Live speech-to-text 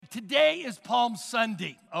today is Palm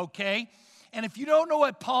Sunday, okay? And if you don't know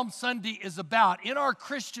what Palm Sunday is about, in our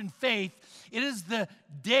Christian faith, it is the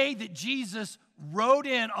day that Jesus rode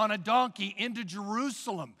in on a donkey into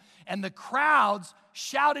Jerusalem. And the crowds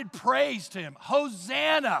shouted praise to him.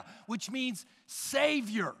 Hosanna, which means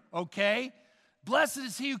Savior, okay? Blessed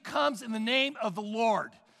is he who comes in the name of the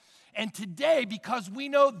Lord. And today, because we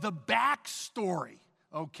know the backstory,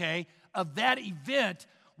 okay, of that event,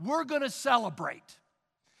 we're going to celebrate.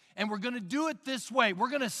 And we're going to do it this way. We're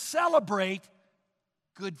going to celebrate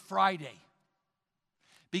Good Friday.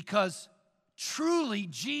 Because truly,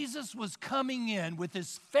 Jesus was coming in with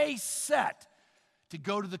his face set to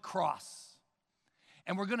go to the cross.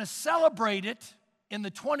 And we're going to celebrate it in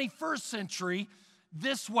the 21st century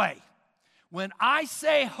this way. When I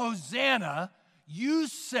say Hosanna, you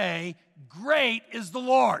say, great is the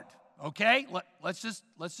Lord. Okay? Let's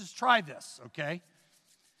just try this, okay?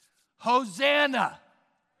 Hosanna.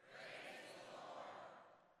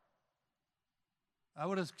 I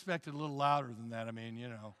would have expected a little louder than that. I mean,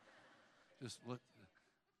 just look.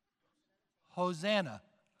 Hosanna.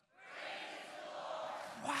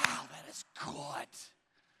 Wow, that is good.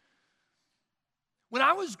 When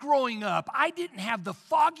I was growing up, I didn't have the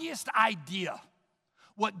foggiest idea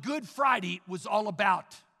what Good Friday was all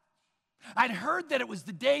about. I'd heard that it was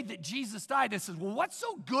the day that Jesus died. I said, well, what's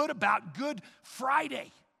so good about Good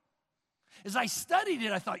Friday? As I studied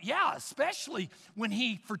it, I thought, yeah, especially when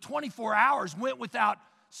he, for 24 hours, went without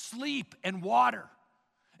sleep and water,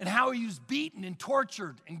 and how he was beaten and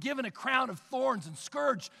tortured and given a crown of thorns and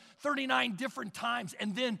scourged 39 different times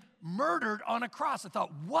and then murdered on a cross. I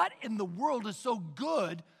thought, what in the world is so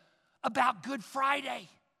good about Good Friday?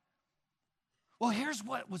 Well, here's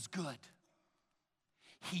what was good.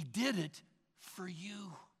 He did it for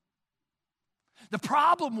you. The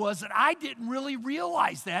problem was that I didn't really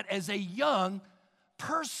realize that as a young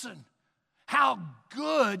person, how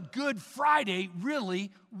good Good Friday really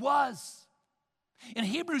was. In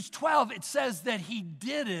Hebrews 12, it says that he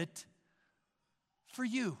did it for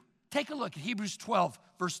you. Take a look at Hebrews 12,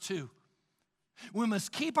 verse 2. We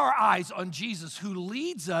must keep our eyes on Jesus, who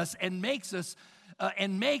leads us and makes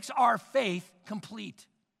our faith complete.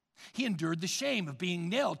 He endured the shame of being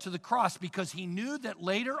nailed to the cross because he knew that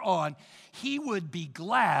later on he would be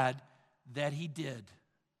glad that he did.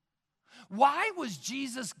 Why was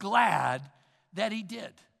Jesus glad that he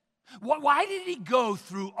did? Why did he go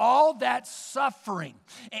through all that suffering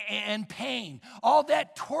and pain, all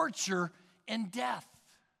that torture and death?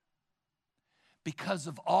 Because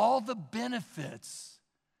of all the benefits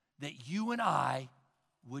that you and I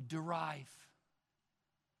would derive.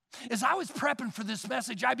 As I was prepping for this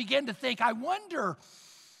message, I began to think, I wonder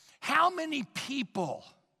how many people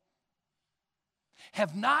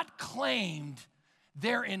have not claimed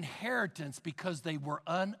their inheritance because they were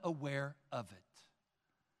unaware of it.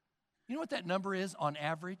 You know what that number is on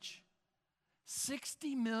average?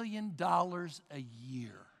 $60 million a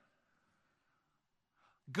year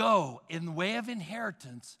go in the way of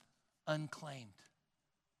inheritance unclaimed.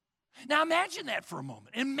 Now imagine that for a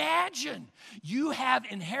moment. Imagine you have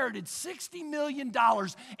inherited $60 million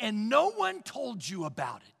and no one told you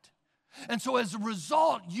about it. And so as a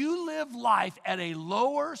result, you live life at a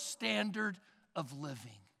lower standard of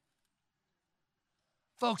living.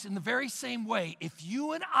 Folks, in the very same way, if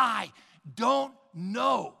you and I don't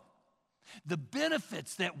know the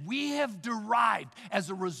benefits that we have derived as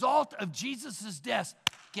a result of Jesus' death,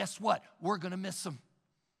 guess what? We're going to miss them.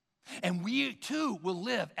 And we too will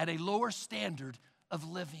live at a lower standard of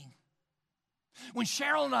living. When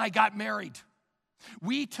Cheryl and I got married,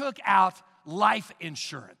 we took out life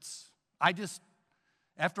insurance.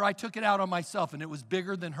 After I took it out on myself and it was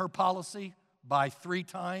bigger than her policy by 3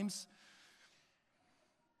 times,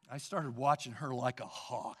 I started watching her like a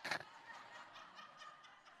hawk.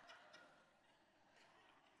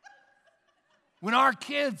 When our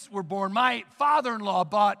kids were born, my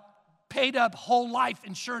father-in-law paid up whole life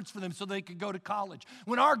insurance for them so they could go to college.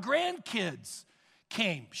 When our grandkids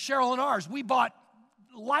came, Cheryl and ours, we bought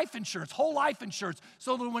life insurance, whole life insurance,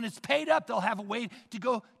 so that when it's paid up, they'll have a way to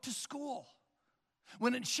go to school.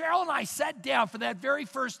 When Cheryl and I sat down for that very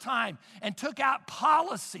first time and took out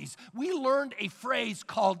policies, we learned a phrase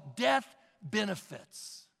called death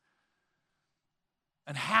benefits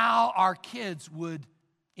and how our kids would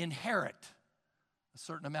inherit a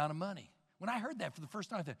certain amount of money. When I heard that for the first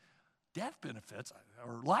time, I thought, death benefits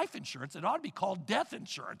or life insurance, it ought to be called death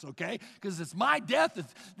insurance, okay? Because it's my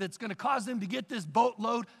death that's going to cause them to get this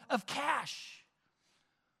boatload of cash.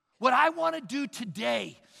 What I want to do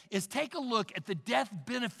today is take a look at the death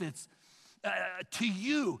benefits to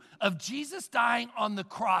you of Jesus dying on the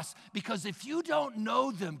cross, because if you don't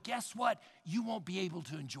know them, guess what? You won't be able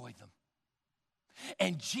to enjoy them.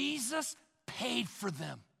 And Jesus paid for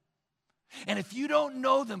them. And if you don't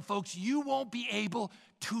know them, folks, you won't be able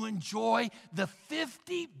to enjoy the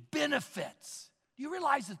 50 benefits. Do you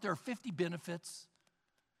realize that there are 50 benefits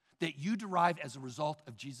that you derive as a result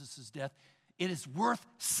of Jesus' death? It is worth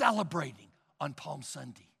celebrating on Palm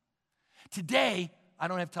Sunday. Today, I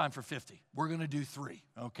don't have time for 50. We're going to do 3,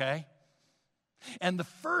 okay? And the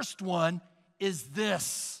first one is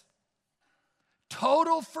this: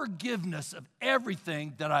 total forgiveness of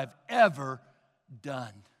everything that I've ever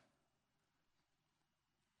done.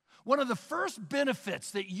 One of the first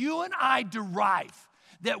benefits that you and I derive,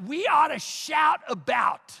 that we ought to shout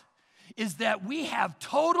about, is that we have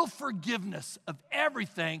total forgiveness of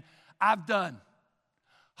everything I've done.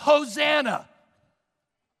 Hosanna.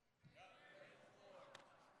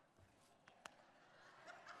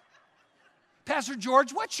 Pastor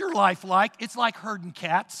George, what's your life like? It's like herding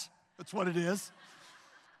cats. That's what it is.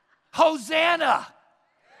 Hosanna.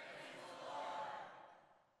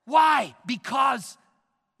 Why? Because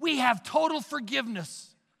we have total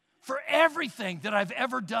forgiveness for everything that I've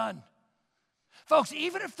ever done. Folks,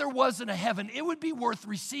 even if there wasn't a heaven, it would be worth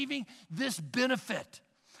receiving this benefit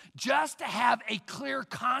just to have a clear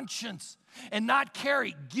conscience and not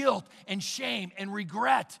carry guilt and shame and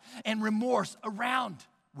regret and remorse around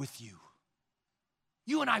with you.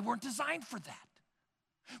 You and I weren't designed for that.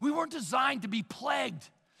 We weren't designed to be plagued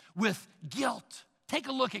with guilt. Take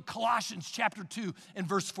a look at Colossians chapter 2 and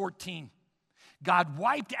verse 14. God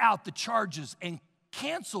wiped out the charges and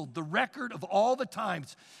canceled the record of all the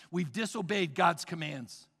times we've disobeyed God's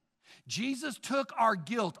commands. Jesus took our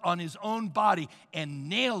guilt on his own body and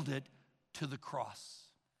nailed it to the cross.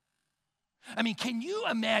 I mean, can you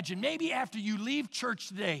imagine, maybe after you leave church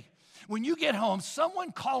today, when you get home,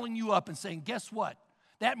 someone calling you up and saying, guess what?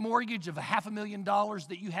 That mortgage of $500,000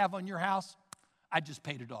 that you have on your house, I just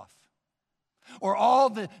paid it off. Or all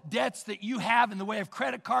the debts that you have in the way of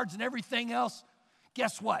credit cards and everything else,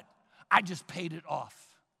 guess what? I just paid it off.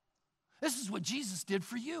 This is what Jesus did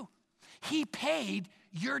for you. He paid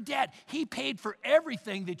your debt. He paid for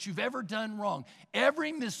everything that you've ever done wrong.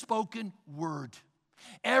 Every misspoken word,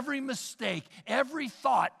 every mistake, every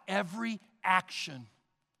thought, every action.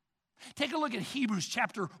 Take a look at Hebrews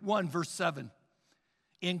chapter 1, verse 7.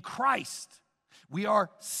 In Christ, we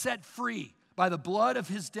are set free by the blood of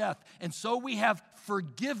his death, and so we have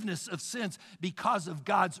forgiveness of sins because of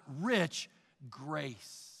God's rich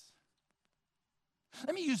grace.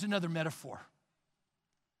 Let me use another metaphor.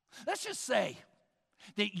 Let's just say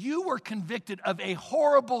that you were convicted of a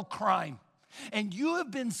horrible crime and you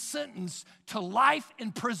have been sentenced to life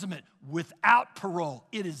imprisonment without parole.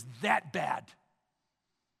 It is that bad.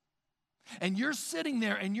 And you're sitting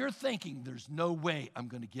there and you're thinking, there's no way I'm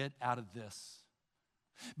going to get out of this.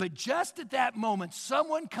 But just at that moment,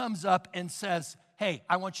 someone comes up and says, hey,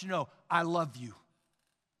 I want you to know, I love you.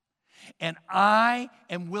 And I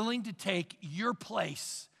am willing to take your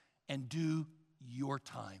place and do your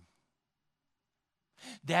time.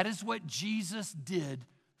 That is what Jesus did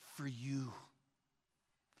for you.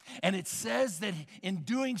 And it says that in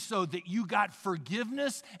doing so that you got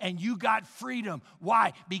forgiveness and you got freedom.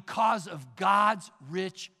 Why? Because of God's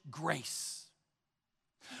rich grace.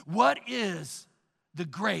 What is the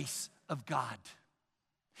grace of God?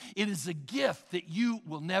 It is a gift that you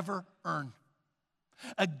will never earn.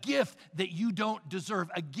 A gift that you don't deserve.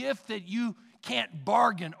 A gift that you can't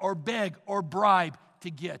bargain or beg or bribe to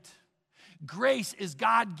get. Grace is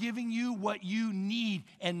God giving you what you need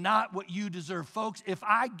and not what you deserve. Folks, if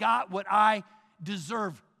I got what I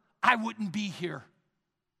deserve, I wouldn't be here.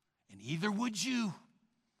 And either would you.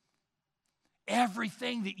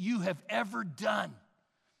 Everything that you have ever done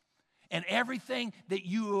and everything that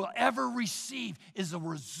you will ever receive is a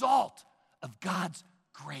result of God's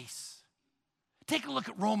grace. Take a look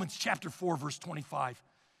at Romans chapter 4, verse 25.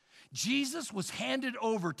 Jesus was handed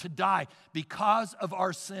over to die because of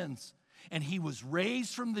our sins, and he was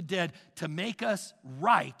raised from the dead to make us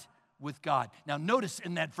right with God. Now notice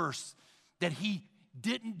in that verse that he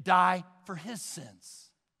didn't die for his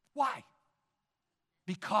sins. Why?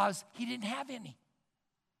 Because he didn't have any.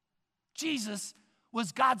 Jesus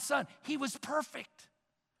was God's son. He was perfect.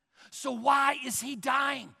 So why is he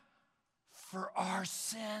dying? For our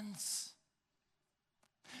sins.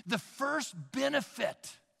 The first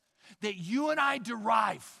benefit that you and I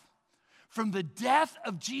derive from the death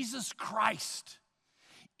of Jesus Christ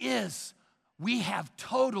is we have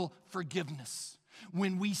total forgiveness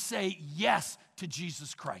when we say yes to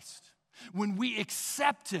Jesus Christ, when we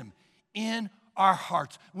accept him in our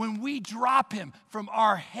hearts, when we drop him from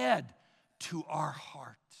our head to our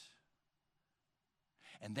heart.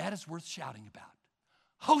 And that is worth shouting about.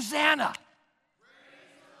 Hosanna!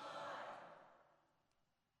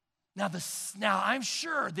 Now, I'm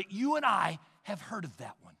sure that you and I have heard of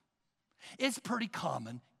that one. It's pretty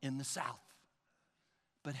common in the South.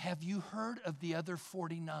 But have you heard of the other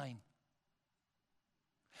 49?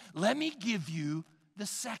 Let me give you the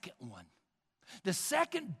second one. The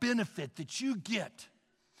second benefit that you get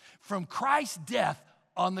from Christ's death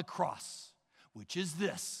on the cross, which is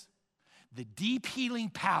this: the deep healing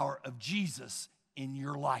power of Jesus in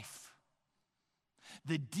your life.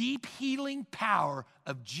 The deep healing power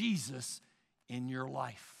of Jesus in your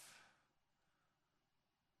life.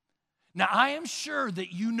 Now, I am sure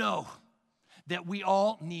that you know that we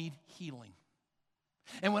all need healing.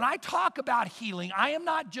 And when I talk about healing, I am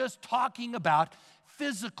not just talking about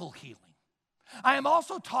physical healing. I am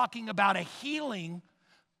also talking about a healing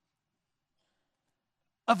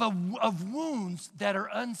of wounds that are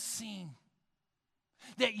unseen,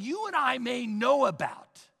 that you and I may know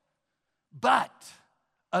about, but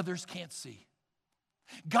others can't see.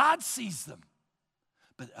 God sees them,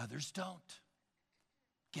 but others don't.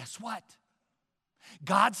 Guess what?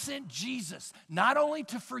 God sent Jesus not only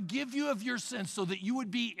to forgive you of your sins so that you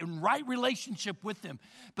would be in right relationship with him,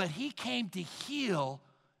 but he came to heal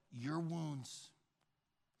your wounds.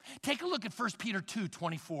 Take a look at 1 Peter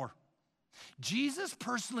 2:24. Jesus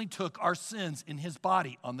personally took our sins in his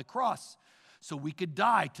body on the cross so we could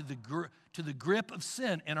die to the grip of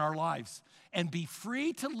sin in our lives and be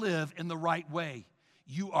free to live in the right way.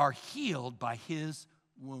 You are healed by his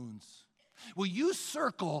wounds. Will you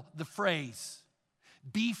circle the phrase,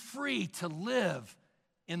 be free to live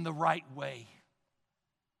in the right way?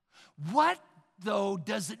 What, though,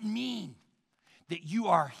 does it mean that you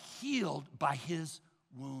are healed by his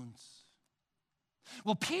wounds?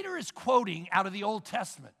 Well, Peter is quoting out of the Old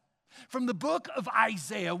Testament from the book of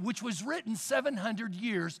Isaiah, which was written 700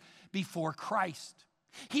 years before Christ.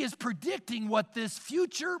 He is predicting what this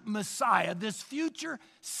future Messiah, this future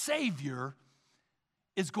Savior,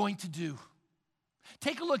 is going to do.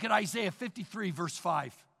 Take a look at Isaiah 53, verse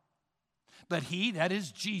 5. But he, that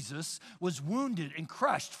is Jesus, was wounded and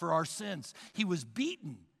crushed for our sins. He was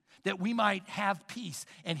beaten that we might have peace,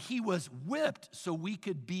 and he was whipped so we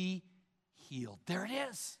could be healed. There it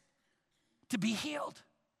is, to be healed.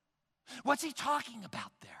 What's he talking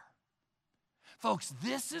about there? Folks,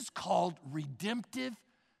 this is called redemptive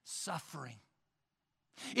suffering.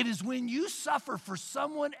 It is when you suffer for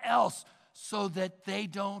someone else so that they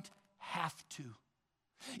don't have to.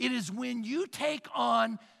 It is when you take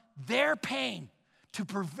on their pain to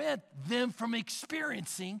prevent them from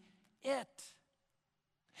experiencing it.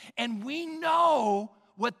 And we know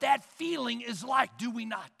what that feeling is like, do we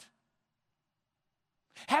not?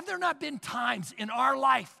 Have there not been times in our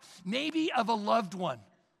life, maybe of a loved one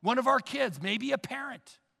of our kids, maybe a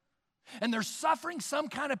parent, and they're suffering some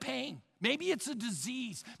kind of pain? Maybe it's a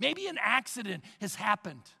disease, maybe an accident has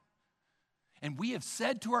happened. And we have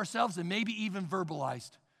said to ourselves, and maybe even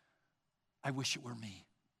verbalized, I wish it were me.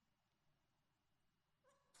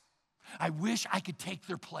 I wish I could take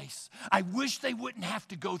their place. I wish they wouldn't have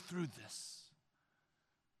to go through this.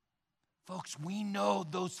 Folks, we know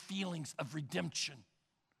those feelings of redemption.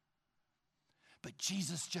 But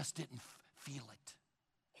Jesus just didn't feel it.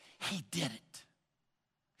 He did it.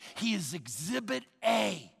 He is exhibit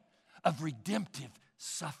A of redemptive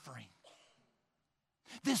suffering.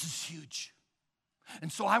 This is huge.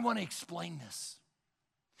 And so I want to explain this.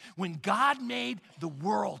 When God made the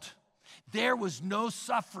world, there was no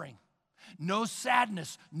suffering, no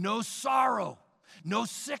sadness, no sorrow, no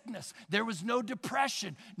sickness. There was no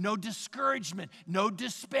depression, no discouragement, no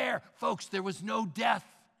despair. Folks, there was no death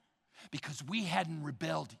because we hadn't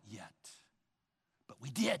rebelled yet. But we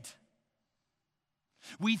did.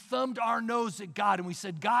 We thumbed our nose at God and we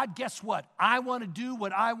said, God, guess what? I want to do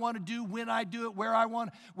what I want to do, when I do it, where I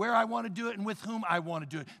want to do it, and with whom I want to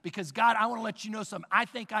do it. Because God, I want to let you know something. I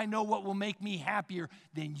think I know what will make me happier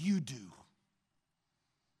than you do.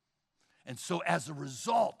 And so as a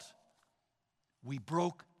result, we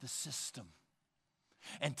broke the system.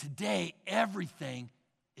 And today, everything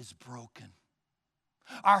is broken.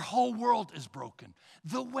 Our whole world is broken.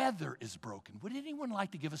 The weather is broken. Would anyone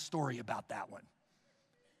like to give a story about that one?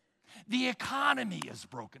 The economy is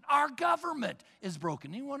broken. Our government is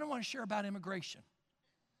broken. Anyone want to share about immigration?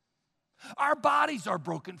 Our bodies are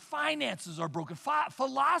broken. Finances are broken.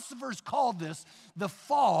 Philosophers call this the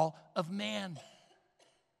fall of man.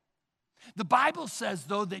 The Bible says,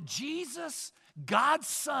 though, that Jesus, God's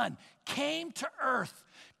Son, came to earth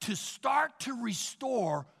to start to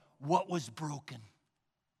restore what was broken.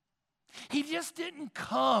 He just didn't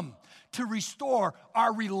come to restore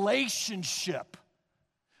our relationship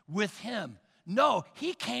with him. No,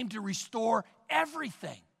 he came to restore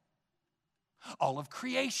everything, all of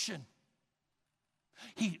creation.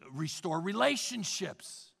 He restore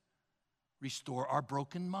relationships, restore our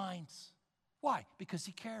broken minds. Why? Because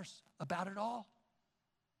he cares about it all.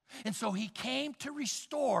 And so he came to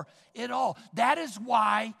restore it all. That is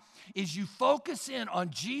why, as you focus in on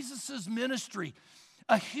Jesus' ministry,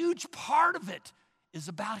 a huge part of it is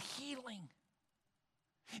about healing.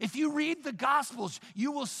 If you read the Gospels,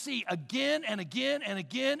 you will see again and again and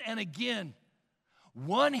again and again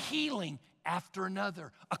one healing after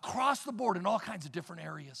another across the board in all kinds of different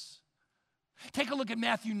areas. Take a look at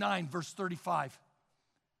Matthew 9, verse 35.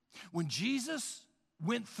 When Jesus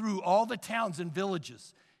went through all the towns and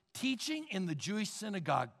villages, teaching in the Jewish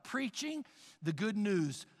synagogue, preaching the good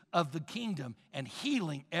news of the kingdom, and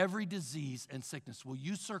healing every disease and sickness. Will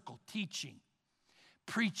you circle teaching,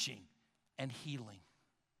 preaching, and healing?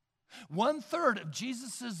 1/3 of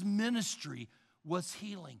Jesus' ministry was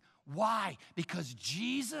healing. Why? Because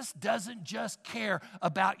Jesus doesn't just care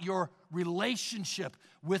about your relationship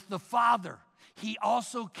with the Father. He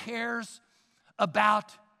also cares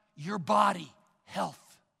about your body health.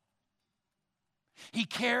 He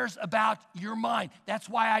cares about your mind. That's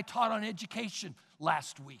why I taught on education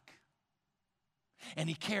last week. And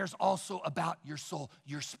he cares also about your soul,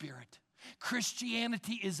 your spirit.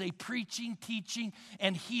 Christianity is a preaching, teaching,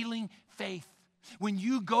 and healing faith. When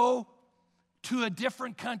you go to a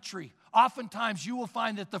different country, oftentimes you will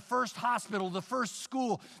find that the first hospital, the first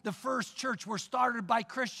school, the first church were started by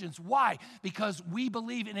Christians. Why? Because we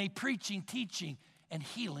believe in a preaching, teaching, and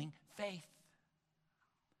healing faith.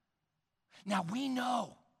 Now, we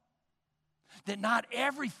know that not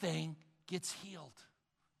everything gets healed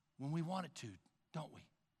when we want it to, don't we?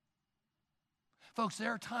 Folks,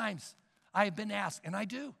 there are times I have been asked, and I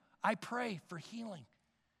do, I pray for healing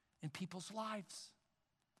in people's lives.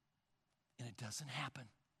 And it doesn't happen.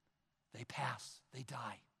 They pass, they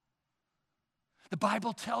die. The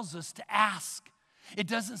Bible tells us to ask. It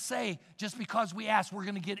doesn't say just because we ask, we're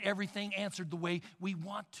going to get everything answered the way we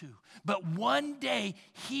want to. But one day,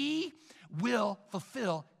 he will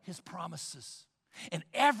fulfill his promises. And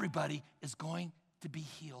everybody is going to be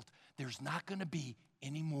healed. There's not going to be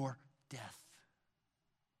any more death.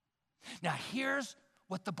 Now, here's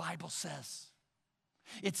what the Bible says.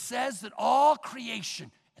 It says that all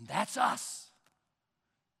creation, and that's us,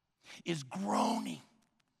 is groaning.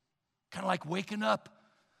 Kind of like waking up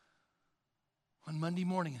on Monday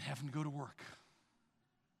morning and having to go to work.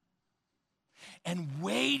 And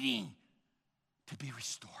waiting to be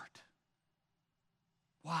restored.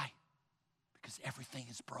 Why? Because everything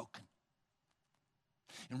is broken.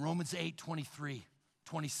 In Romans 8, 23,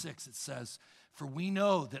 26, it says, "For we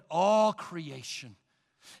know that all creation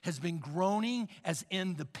has been groaning as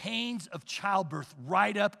in the pains of childbirth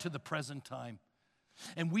right up to the present time.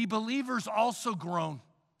 And we believers also groan,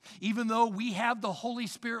 even though we have the Holy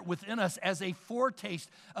Spirit within us as a foretaste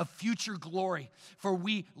of future glory. For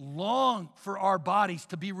we long for our bodies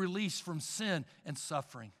to be released from sin and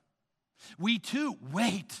suffering. We too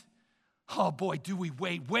wait." Oh boy, do we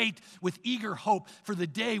wait with eager hope for the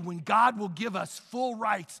day when God will give us full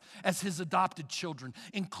rights as his adopted children,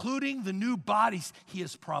 including the new bodies he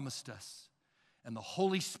has promised us. And the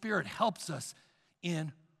Holy Spirit helps us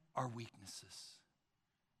in our weaknesses.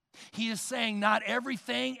 He is saying not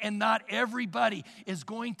everything and not everybody is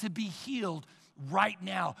going to be healed right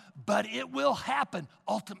now, but it will happen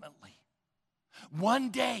ultimately, one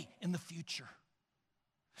day in the future.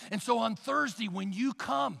 And so on Thursday, when you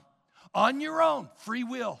come, on your own, free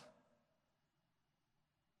will,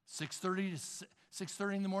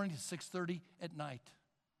 6:30 in the morning to 6:30 at night.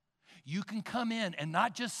 You can come in and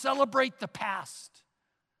not just celebrate the past,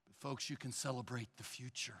 but folks, you can celebrate the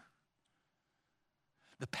future.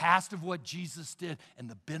 The past of what Jesus did and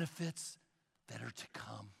the benefits that are to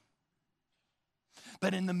come.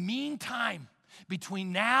 But in the meantime,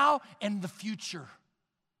 between now and the future,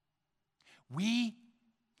 we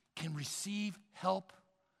can receive help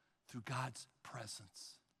through God's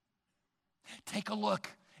presence. Take a look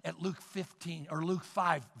at Luke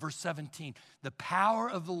 5, verse 17. The power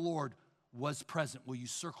of the Lord was present. Will you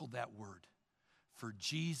circle that word? For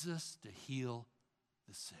Jesus to heal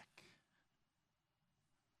the sick.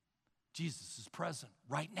 Jesus is present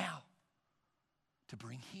right now to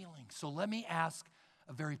bring healing. So let me ask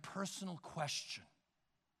a very personal question.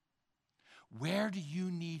 Where do you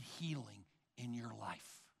need healing in your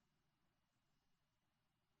life?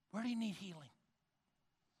 Where do you need healing?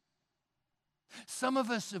 Some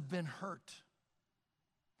of us have been hurt.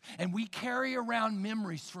 And we carry around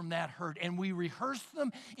memories from that hurt, and we rehearse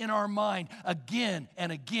them in our mind again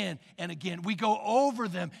and again and again. We go over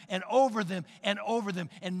them and over them and over them.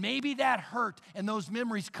 And maybe that hurt and those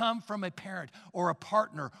memories come from a parent or a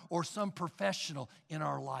partner or some professional in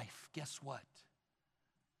our life. Guess what?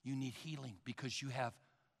 You need healing because you have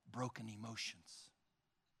broken emotions.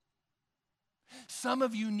 Some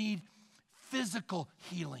of you need physical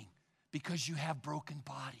healing because you have broken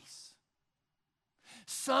bodies.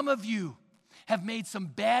 Some of you have made some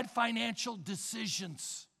bad financial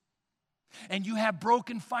decisions and you have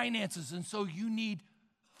broken finances, and so you need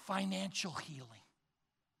financial healing.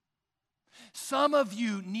 Some of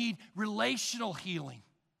you need relational healing.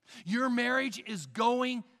 Your marriage is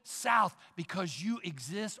going south because you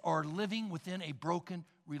exist or are living within a broken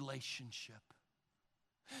relationship.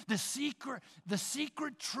 The secret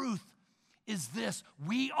truth is this: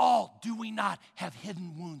 we all, do we not, have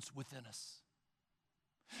hidden wounds within us.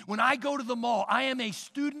 When I go to the mall, I am a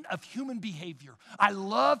student of human behavior. I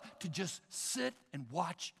love to just sit and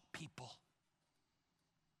watch people.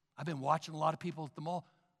 I've been watching a lot of people at the mall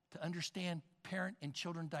to understand parent and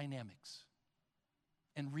children dynamics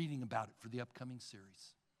and reading about it for the upcoming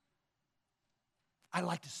series. I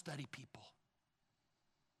like to study people.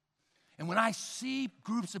 And when I see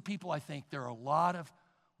groups of people, I think there are a lot of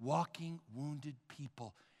walking wounded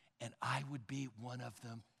people, and I would be one of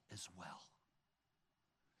them as well.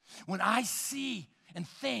 When I see and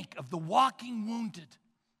think of the walking wounded,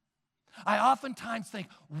 I oftentimes think,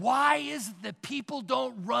 why is it that people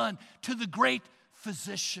don't run to the great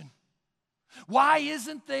physician? Why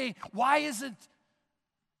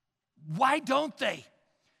don't they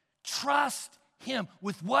trust him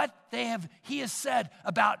with what he has said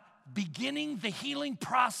about beginning the healing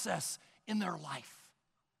process in their life?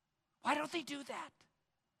 Why don't they do that?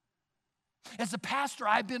 As a pastor,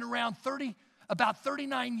 I've been around about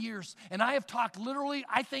 39 years, and I have talked literally,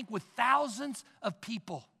 I think, with thousands of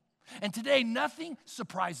people. And today, nothing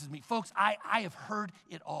surprises me. Folks, I have heard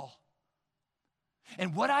it all.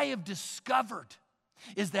 And what I have discovered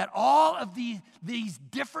is that all of these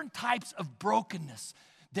different types of brokenness,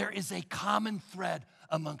 there is a common thread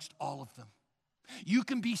amongst all of them. You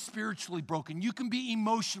can be spiritually broken. You can be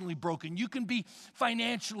emotionally broken. You can be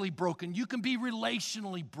financially broken. You can be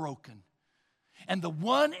relationally broken. And the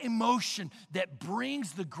one emotion that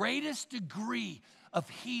brings the greatest degree of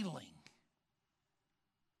healing,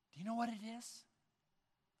 do you know what it is?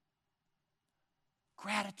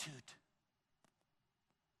 Gratitude.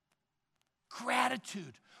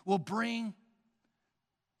 Gratitude will bring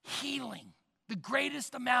healing, the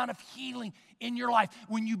greatest amount of healing in your life.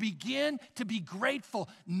 When you begin to be grateful,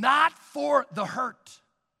 not for the hurt.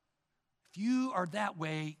 If you are that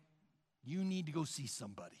way, you need to go see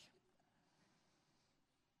somebody.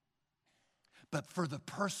 But for the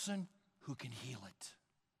person who can heal it.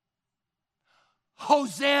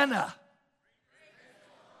 Hosanna!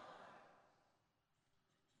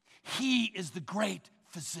 He is the great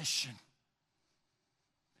physician.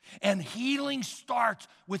 And healing starts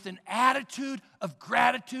with an attitude of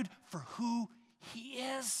gratitude for who he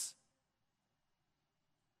is.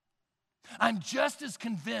 I'm just as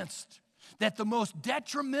convinced that the most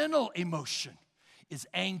detrimental emotion is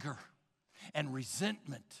anger and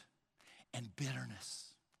resentment and bitterness.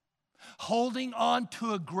 Holding on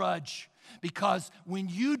to a grudge, because when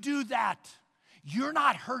you do that, you're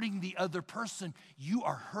not hurting the other person, you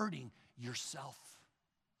are hurting yourself.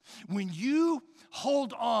 When you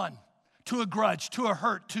hold on to a grudge, to a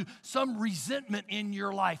hurt, to some resentment in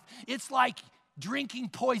your life, it's like drinking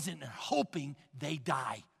poison and hoping they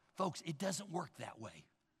die. Folks, it doesn't work that way.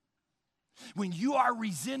 When you are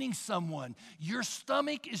resenting someone, your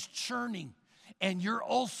stomach is churning and your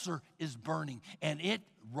ulcer is burning, and it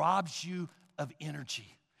robs you of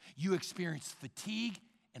energy. You experience fatigue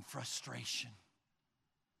and frustration.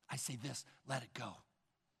 I say this, let it go.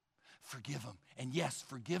 Forgive them. And yes,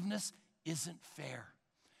 forgiveness isn't fair,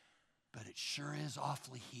 but it sure is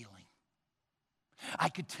awfully healing. I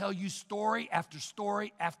could tell you story after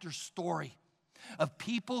story after story of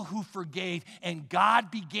people who forgave, and God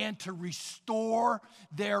began to restore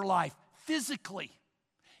their life physically,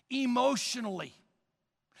 emotionally,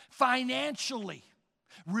 financially,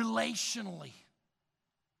 relationally.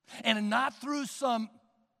 And not through some,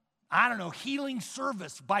 healing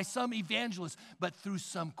service by some evangelist, but through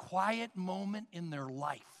some quiet moment in their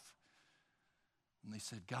life. And they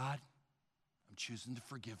said, God, I'm choosing to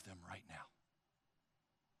forgive them right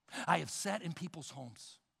now. I have sat in people's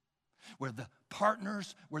homes where the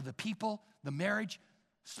partners, where the people, the marriage,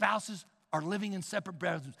 spouses are living in separate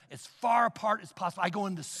bedrooms, as far apart as possible. I go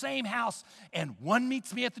in the same house, and one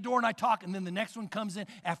meets me at the door, and I talk, and then the next one comes in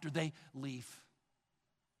after they leave.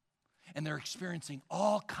 And they're experiencing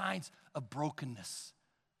all kinds of brokenness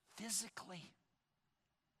physically.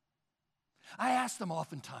 I ask them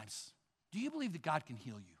oftentimes, do you believe that God can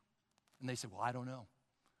heal you? And they say, well, I don't know.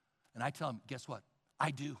 And I tell them, guess what?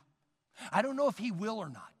 I do. I don't know if he will or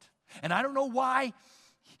not. And I don't know why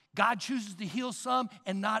God chooses to heal some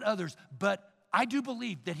and not others, but I do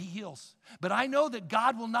believe that he heals. But I know that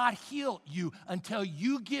God will not heal you until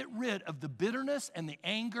you get rid of the bitterness and the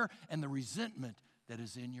anger and the resentment that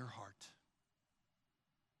is in your heart.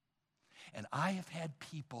 And I have had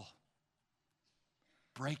people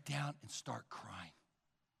break down and start crying.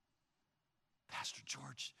 Pastor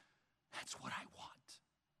George, that's what I want.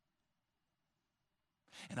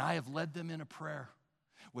 And I have led them in a prayer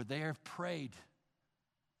where they have prayed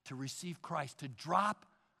to receive Christ, to drop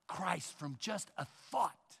Christ from just a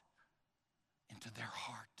thought into their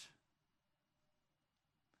heart,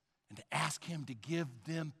 and to ask him to give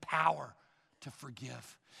them power to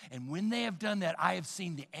forgive. And when they have done that, I have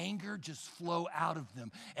seen the anger just flow out of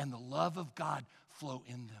them and the love of God flow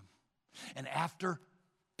in them. And after a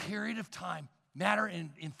period of time,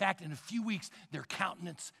 in fact, in a few weeks, their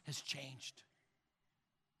countenance has changed.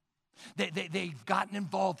 They've gotten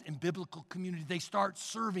involved in biblical community. They start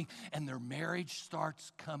serving, and their marriage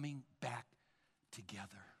starts coming back together.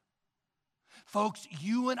 Folks,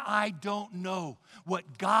 you and I don't know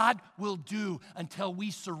what God will do until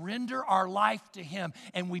we surrender our life to him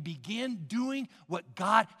and we begin doing what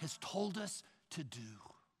God has told us to do.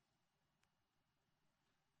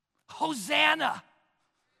 Hosanna!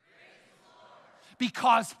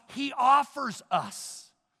 Because he offers us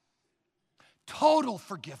total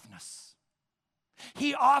forgiveness.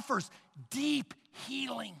 He offers deep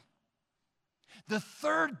healing. The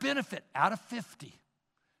third benefit out of 50,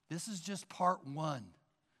 this is just part one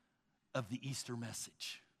of the Easter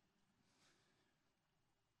message,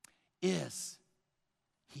 is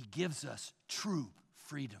he gives us true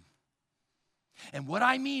freedom. And what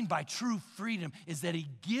I mean by true freedom is that he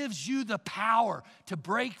gives you the power to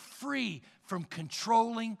break free from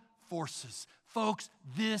controlling forces. Folks,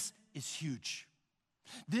 this is huge.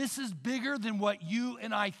 This is bigger than what you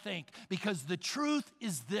and I think, because the truth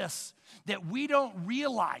is this, that we don't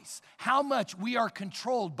realize how much we are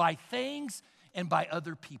controlled by things and by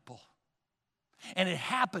other people. And it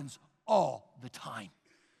happens all the time.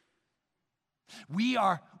 We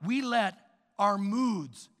let our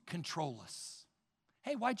moods control us.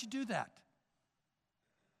 Hey, why'd you do that?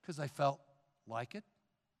 Because I felt like it.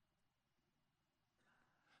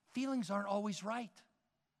 Feelings aren't always right.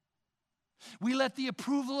 We let the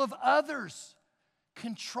approval of others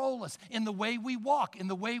control us in the way we walk, in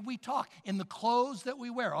the way we talk, in the clothes that we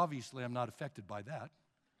wear. Obviously, I'm not affected by that.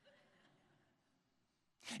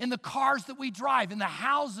 In the cars that we drive, in the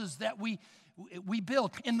houses that we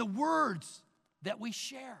build, in the words that we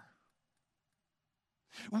share.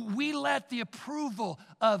 We let the approval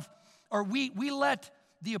of, we let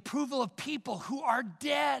the approval of people who are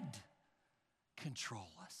dead control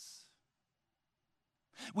us.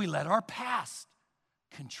 We let our past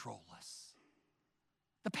control us.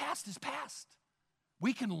 The past is past.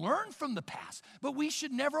 We can learn from the past, but we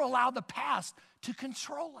should never allow the past to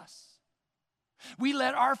control us. We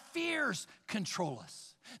let our fears control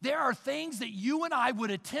us. There are things that you and I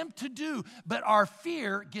would attempt to do, but our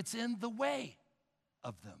fear gets in the way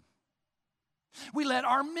of them. We let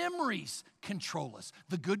our memories control us,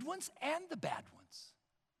 the good ones and the bad ones.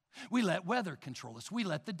 We let weather control us. We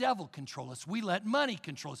let the devil control us. We let money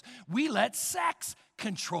control us. We let sex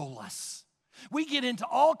control us. We get into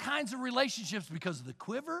all kinds of relationships because of the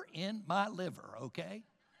quiver in my liver, okay?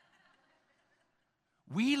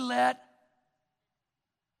 We let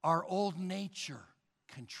our old nature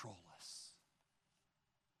control us.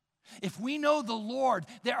 If we know the Lord,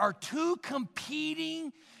 there are two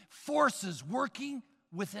competing forces working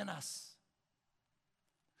within us.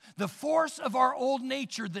 The force of our old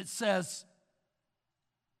nature that says,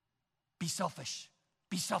 be selfish,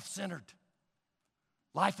 be self-centered.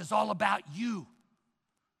 Life is all about you.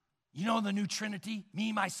 You know the new Trinity,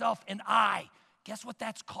 me, myself, and I. Guess what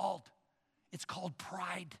that's called? It's called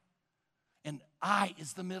pride. And I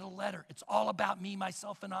is the middle letter. It's all about me,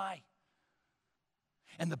 myself, and I.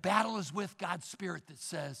 And the battle is with God's Spirit that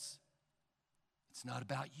says, it's not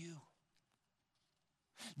about you.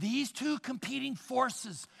 These two competing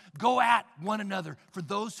forces go at one another for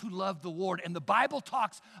those who love the Lord. And the Bible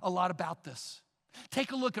talks a lot about this.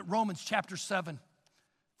 Take a look at Romans chapter 7,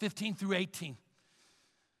 15 through 18.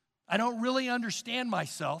 I don't really understand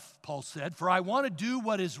myself, Paul said, for I want to do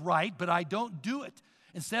what is right, but I don't do it.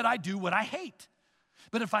 Instead, I do what I hate.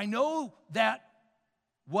 But if I know that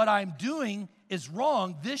what I'm doing is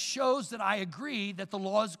wrong, this shows that I agree that the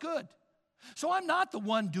law is good. So I'm not the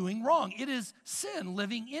one doing wrong. It is sin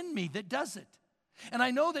living in me that does it. And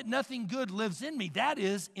I know that nothing good lives in me. That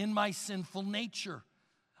is, in my sinful nature.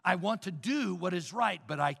 I want to do what is right,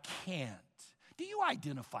 but I can't. Do you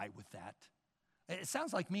identify with that? It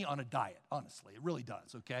sounds like me on a diet, honestly. It really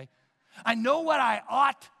does, okay? I know what I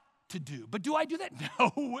ought to do, but do I do that?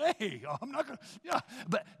 No way. I'm not going to, yeah.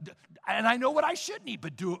 And I know what I shouldn't eat,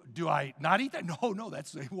 but do I not eat that? No,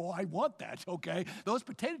 that's, well, I want that, okay? Those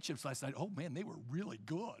potato chips last night, oh man, they were really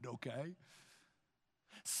good, okay?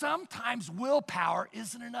 Sometimes willpower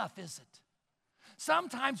isn't enough, is it?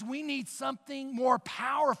 Sometimes we need something more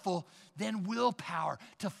powerful than willpower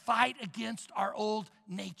to fight against our old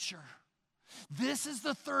nature. This is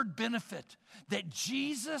the third benefit that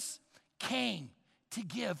Jesus came to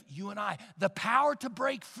give you and I, the power to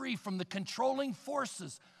break free from the controlling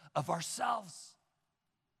forces of ourselves.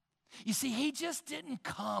 You see, he just didn't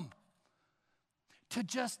come to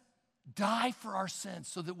just die for our sins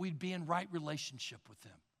so that we'd be in right relationship with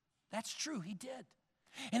him. That's true, he did.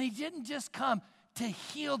 And he didn't just come to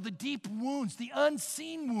heal the deep wounds, the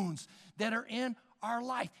unseen wounds that are in our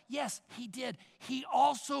life. Yes, he did. He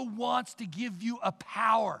also wants to give you a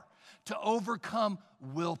power to overcome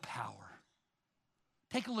willpower.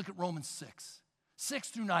 Take a look at Romans 6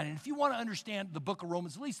 through 9. And if you want to understand the book of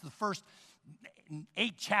Romans, at least the first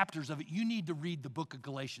 8 chapters of it, you need to read the book of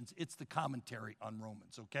Galatians. It's the commentary on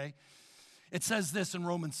Romans, okay? It says this in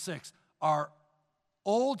Romans 6, our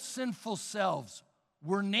old sinful selves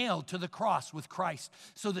were nailed to the cross with Christ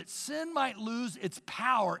so that sin might lose its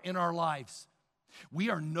power in our lives. We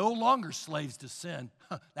are no longer slaves to sin.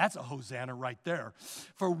 That's a hosanna right there.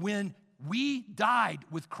 For when we died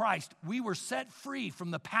with Christ, we were set free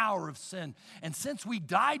from the power of sin. And since we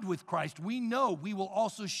died with Christ, we know we will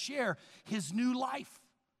also share his new life.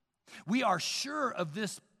 We are sure of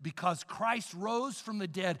this because Christ rose from the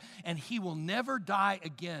dead and he will never die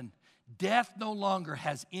again. Death no longer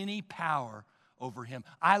has any power over him.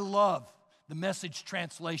 I love the Message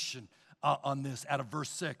translation on this out of verse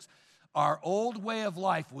 6. Our old way of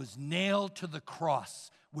life was nailed to the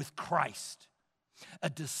cross with Christ, a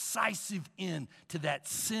decisive end to that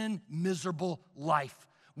sin-miserable life.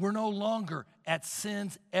 We're no longer at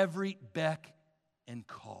sin's every beck and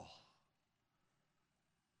call.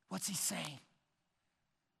 What's he saying?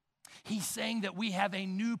 He's saying that we have a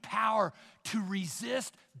new power to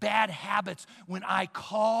resist bad habits when I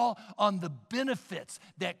call on the benefits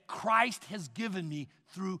that Christ has given me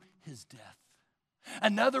through his death.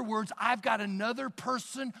 In other words, I've got another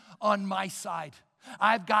person on my side.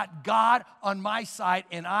 I've got God on my side,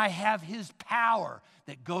 and I have his power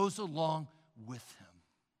that goes along with him.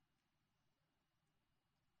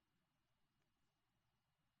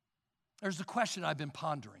 There's a question I've been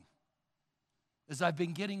pondering as I've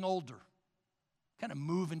been getting older, kind of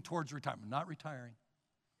moving towards retirement, not retiring.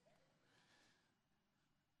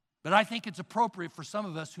 But I think it's appropriate for some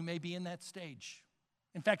of us who may be in that stage.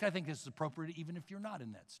 In fact, I think this is appropriate even if you're not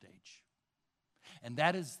in that stage. And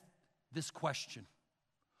that is this question.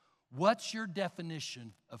 What's your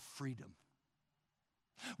definition of freedom?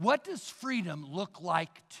 What does freedom look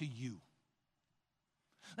like to you?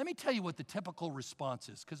 Let me tell you what the typical response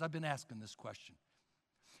is, because I've been asking this question.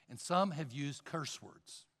 And some have used curse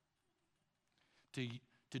words.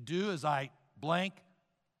 To do as I blank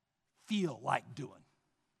feel like doing.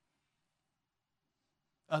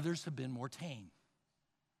 Others have been more tame.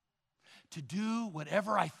 To do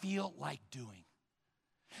whatever I feel like doing.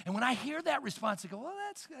 And when I hear that response, I go, well,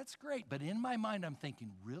 that's great. But in my mind, I'm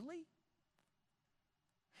thinking, really?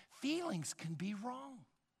 Feelings can be wrong.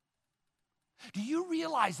 Do you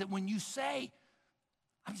realize that when you say,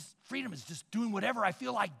 freedom is just doing whatever I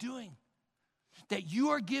feel like doing, that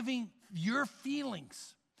you are giving your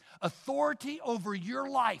feelings authority over your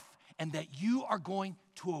life and that you are going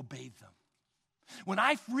to obey them? When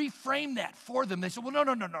I reframe that for them, they say, well,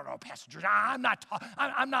 no, Pastor George, I'm not,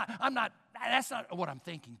 that's not what I'm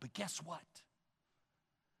thinking. But guess what?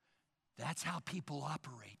 That's how people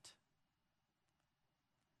operate.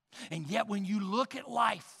 And yet when you look at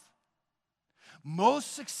life,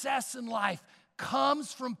 most success in life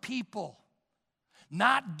comes from people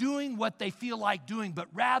not doing what they feel like doing, but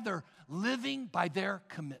rather living by their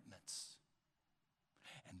commitments.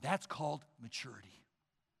 And that's called maturity.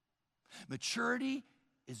 Maturity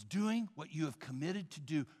is doing what you have committed to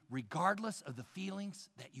do, regardless of the feelings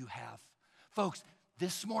that you have. Folks,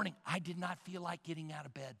 this morning, I did not feel like getting out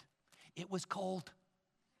of bed. It was cold.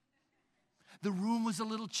 The room was a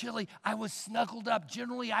little chilly. I was snuggled up.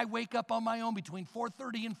 Generally, I wake up on my own between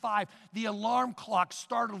 4:30 and 5. The alarm clock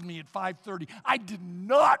startled me at 5:30. I did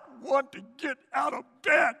not want to get out of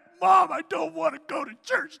bed. Mom, I don't want to go to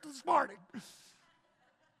church this morning.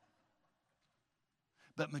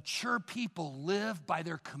 But mature people live by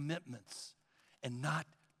their commitments and not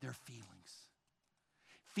their feelings.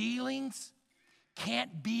 Feelings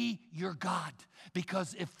can't be your God,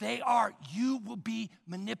 because if they are, you will be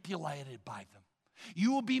manipulated by them.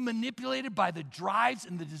 You will be manipulated by the drives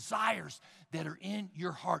and the desires that are in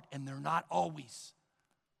your heart, and they're not always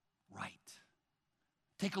right.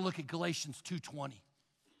 Take a look at Galatians 2:20.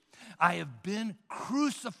 I have been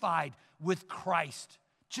crucified with Christ,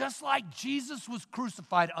 just like Jesus was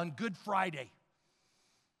crucified on Good Friday.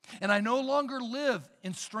 And I no longer live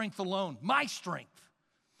in strength alone, my strength,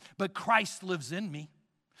 but Christ lives in me.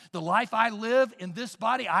 The life I live in this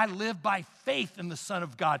body, I live by faith in the Son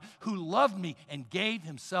of God who loved me and gave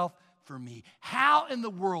himself for me. How in the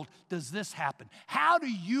world does this happen? How do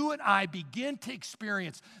you and I begin to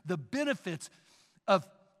experience the benefits of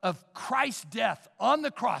Christ's death on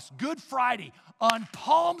the cross, Good Friday, on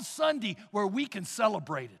Palm Sunday, where we can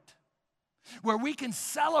celebrate it, where we can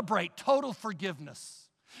celebrate total forgiveness,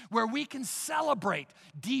 where we can celebrate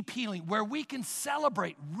deep healing, where we can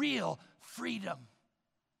celebrate real freedom?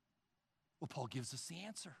 Well, Paul gives us the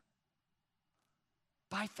answer.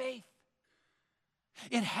 By faith.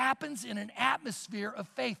 It happens in an atmosphere of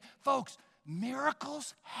faith. Folks,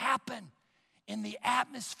 miracles happen in the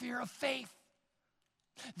atmosphere of faith.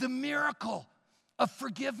 The miracle of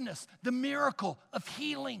forgiveness, the miracle of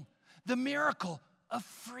healing, the miracle of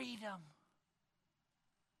freedom.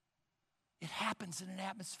 It happens in an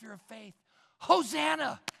atmosphere of faith.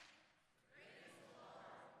 Hosanna!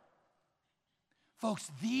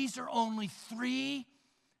 Folks, these are only 3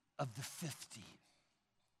 of the 50.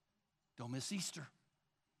 Don't miss Easter.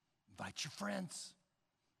 Invite your friends.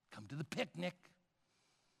 Come to the picnic.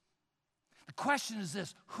 The question is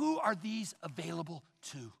this: who are these available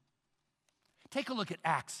to? Take a look at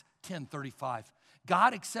Acts 10:35.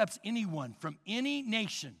 God accepts anyone from any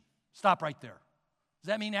nation. Stop right there. Does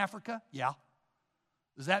that mean Africa? Yeah.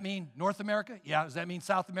 Does that mean North America? Yeah. Does that mean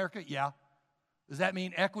South America? Yeah. Does that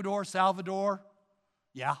mean Ecuador, Salvador?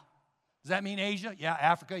 Yeah. Does that mean Asia? Yeah.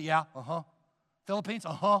 Africa? Yeah. Philippines?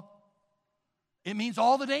 It means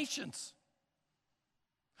all the nations.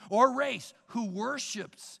 Or race who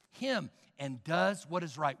worships him and does what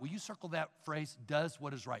is right. Will you circle that phrase, does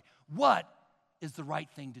what is right? What is the right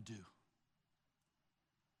thing to do?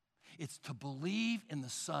 It's to believe in the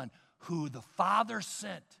Son who the Father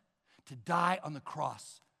sent to die on the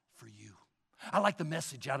cross for you. I like the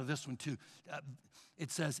message out of this one too. It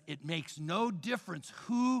says, it makes no difference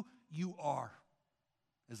who you are.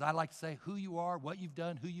 As I like to say, who you are, what you've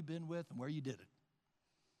done, who you've been with, and where you did it.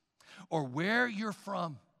 Or where you're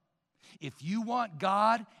from. If you want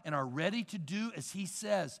God and are ready to do as he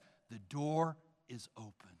says, the door is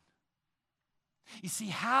open. You see,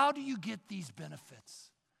 how do you get these benefits?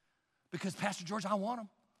 Because, Pastor George, I want them.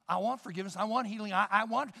 I want forgiveness. I want healing. I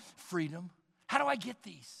want freedom. How do I get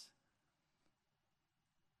these?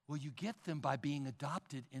 Well, you get them by being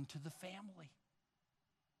adopted into the family.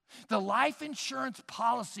 The life insurance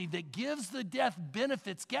policy that gives the death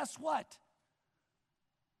benefits, guess what?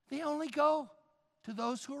 They only go to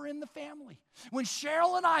those who are in the family. When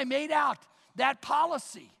Cheryl and I made out that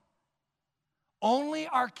policy, only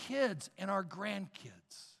our kids and our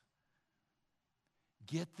grandkids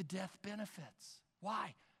get the death benefits.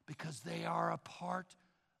 Why? Because they are a part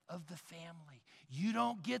of the family. You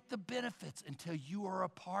don't get the benefits until you are a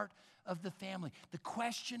part of the family. The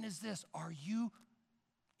question is this: are you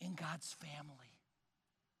in God's family?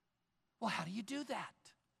 Well, how do you do that?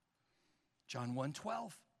 John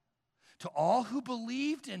 1:12. To all who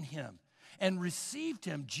believed in him and received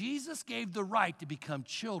him, Jesus gave the right to become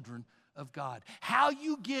children of God. How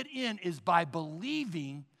you get in is by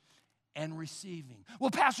believing and receiving.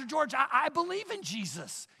 Well, Pastor George, I believe in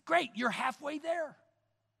Jesus. Great, you're halfway there.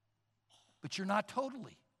 But you're not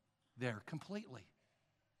totally there completely.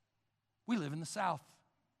 We live in the South.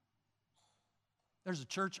 There's a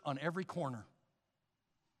church on every corner.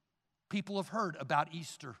 People have heard about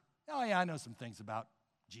Easter. Oh yeah, I know some things about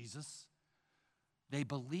Jesus. They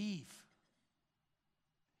believe,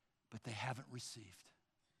 but they haven't received.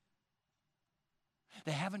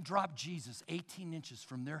 They haven't dropped Jesus 18 inches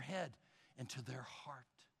from their head into their heart.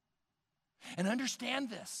 And understand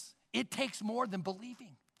this, it takes more than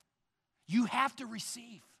believing. You have to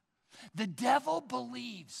receive. The devil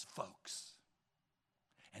believes, folks,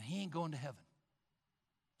 and he ain't going to heaven.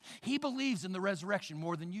 He believes in the resurrection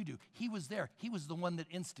more than you do. He was there. He was the one that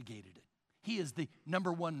instigated it. He is the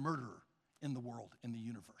number one murderer in the world, in the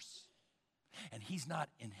universe. And he's not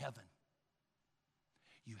in heaven.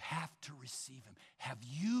 You have to receive him. Have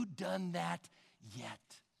you done that yet?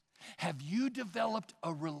 Have you developed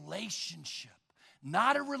a relationship?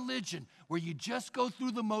 Not a religion where you just go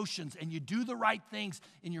through the motions and you do the right things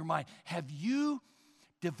in your mind. Have you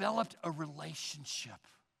developed a relationship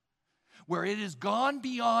where it has gone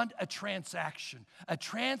beyond a transaction? A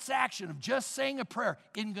transaction of just saying a prayer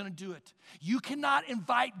isn't going to do it. You cannot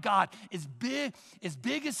invite God as big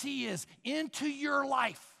as he is into your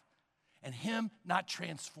life and him not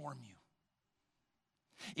transform you.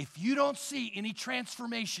 If you don't see any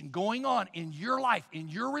transformation going on in your life, in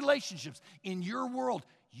your relationships, in your world,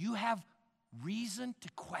 you have reason to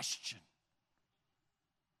question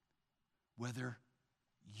whether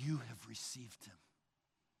you have received him.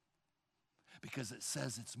 Because it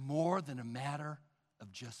says it's more than a matter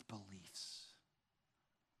of just beliefs.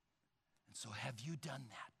 And so have you done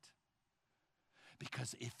that?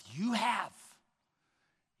 Because if you have,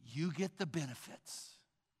 you get the benefits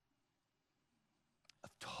of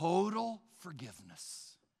total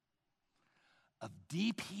forgiveness, of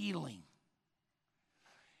deep healing,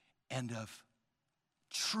 and of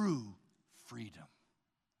true freedom.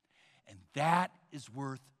 And that is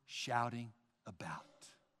worth shouting about.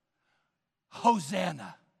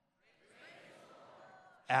 Hosanna.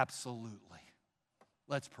 Absolutely.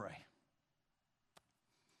 Let's pray.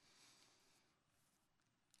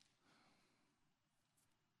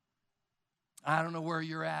 I don't know where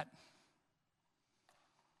you're at,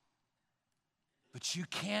 but you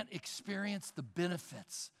can't experience the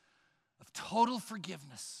benefits of total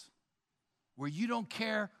forgiveness where you don't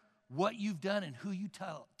care what you've done and who you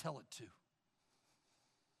tell it to.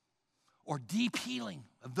 Or deep healing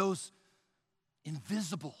of those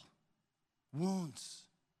invisible wounds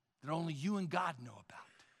that only you and God know about.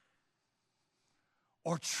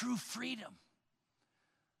 Or true freedom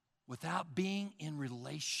without being in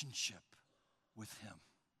relationship with him.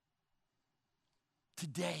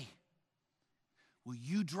 Today, will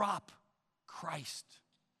you drop Christ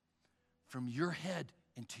from your head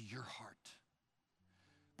into your heart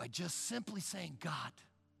by just simply saying, God,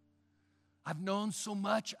 I've known so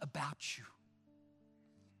much about you,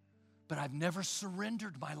 but I've never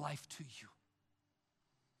surrendered my life to you.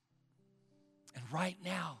 And right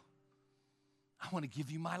now, I want to give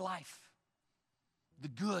you my life, the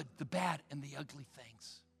good, the bad, and the ugly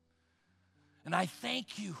things. And I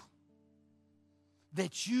thank you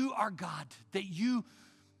that you are God, that you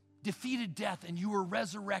defeated death and you were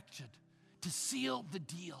resurrected to seal the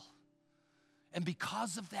deal. And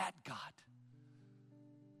because of that, God,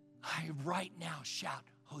 I right now shout,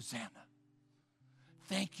 Hosanna.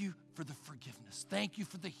 Thank you for the forgiveness. Thank you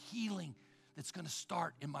for the healing that's going to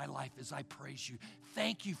start in my life as I praise you.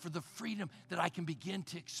 Thank you for the freedom that I can begin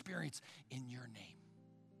to experience in your name.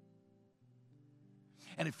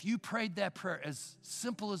 And if you prayed that prayer, as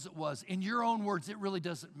simple as it was, in your own words, it really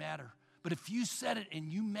doesn't matter. But if you said it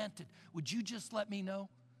and you meant it, would you just let me know?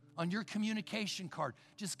 On your communication card,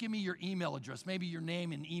 just give me your email address, maybe your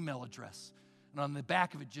name and email address. And on the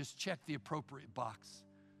back of it, just check the appropriate box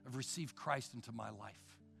of receive Christ into my life.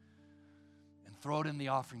 And throw it in the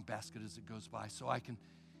offering basket as it goes by so I can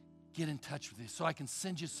get in touch with you, so I can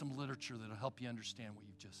send you some literature that'll help you understand what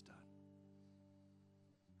you've just done.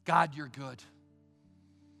 God, you're good.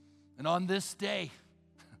 And on this day,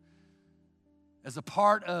 as a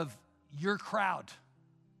part of your crowd,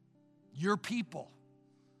 your people,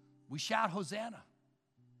 we shout Hosanna.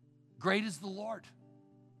 Great is the Lord.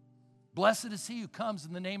 Blessed is he who comes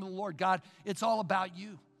in the name of the Lord. God, it's all about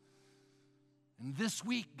you. And this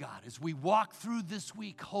week, God, as we walk through this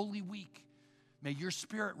week, Holy Week, may your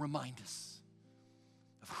Spirit remind us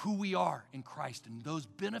of who we are in Christ and those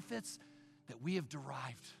benefits that we have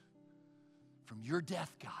derived from your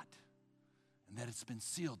death, God, and that it's been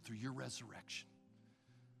sealed through your resurrection.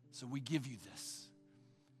 So we give you this.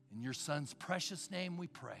 In your Son's precious name we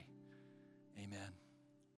pray. Amen.